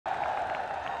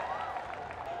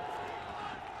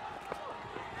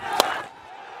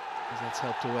That's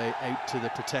helped away out to the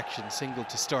protection, single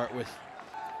to start with.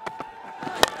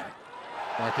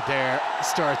 Talukdar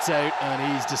starts out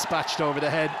and he's dispatched over the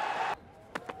head.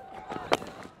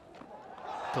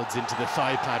 Thuds into the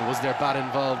thigh pad. Was there bat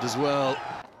involved as well?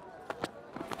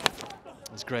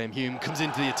 As Graham Hume comes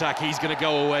into the attack, he's going to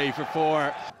go away for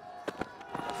 4.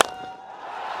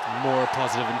 More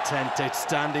positive intent,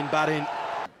 outstanding batting.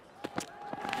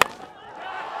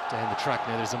 Down the track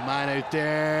now, there's a man out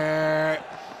there.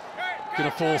 Gonna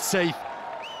fall safe.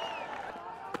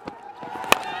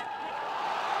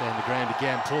 Down the ground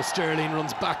again, Paul Sterling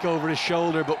runs back over his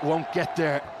shoulder but won't get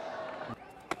there.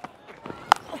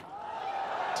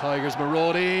 Tigers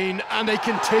marauding, and they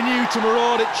continue to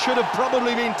maraud. It should have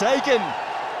probably been taken.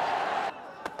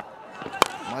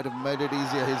 Might have made it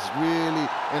easier. He's really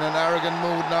in an arrogant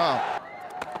mood now.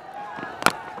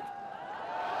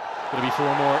 Gonna be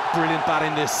 4 more. Brilliant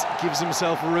batting this. Gives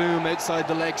himself room outside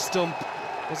the leg stump.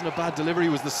 Wasn't a bad delivery,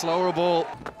 was the slower ball.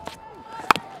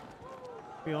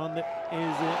 Beyond the,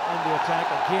 is on the attack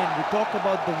again. We talk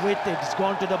about the width, it's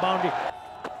gone to the boundary.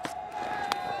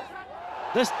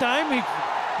 This time he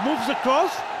moves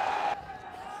across.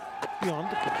 Beyond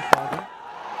the boundary.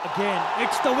 Again,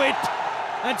 it's the width.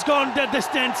 It's gone the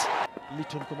distance.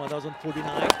 Litton Kumar,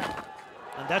 49.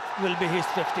 And that will be his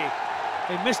 50.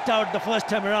 He missed out the first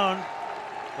time around,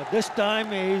 but this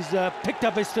time he's picked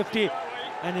up his 50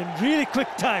 and in really quick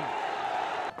time.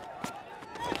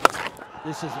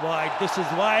 This is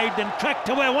wide and cracked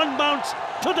away, 1 bounce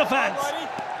to the fans.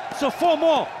 So 4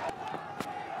 more.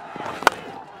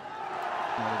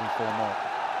 Maybe 4 more.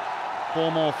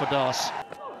 4 more for Das.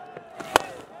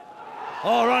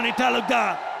 Oh, Rony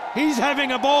Talukdar, he's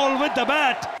having a ball with the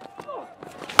bat.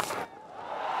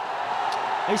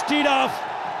 He's teed off.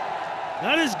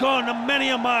 That is gone many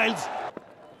a miles.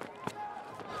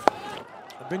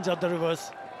 Brings out the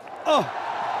reverse. Oh,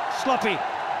 sloppy.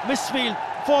 Misfield.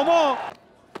 4 more.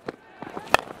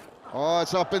 Oh,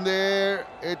 it's up in the air.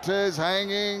 It is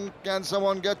hanging. Can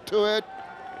someone get to it?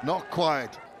 Not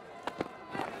quite.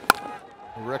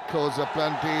 Records are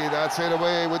plenty. That's it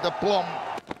away with the plum.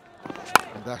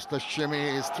 And that's the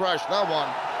shimmy. He's thrashed that one.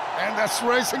 And that's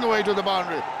racing away to the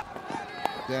boundary.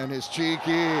 Then his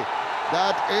cheeky.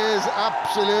 That is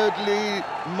absolutely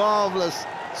marvelous.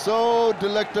 So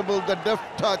delectable, the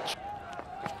deft touch.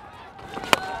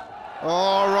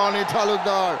 Oh, Rony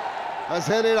Talukdar has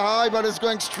hit it high, but it's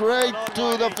going straight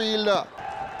to the fielder.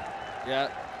 Yeah,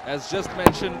 as just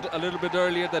mentioned a little bit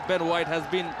earlier, that Ben White has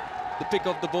been the pick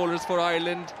of the bowlers for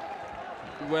Ireland.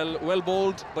 Well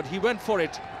bowled, but he went for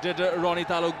it, did Rony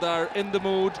Talukdar, in the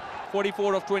mood.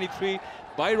 44 of 23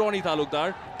 by Rony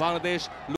Talukdar. Bangladesh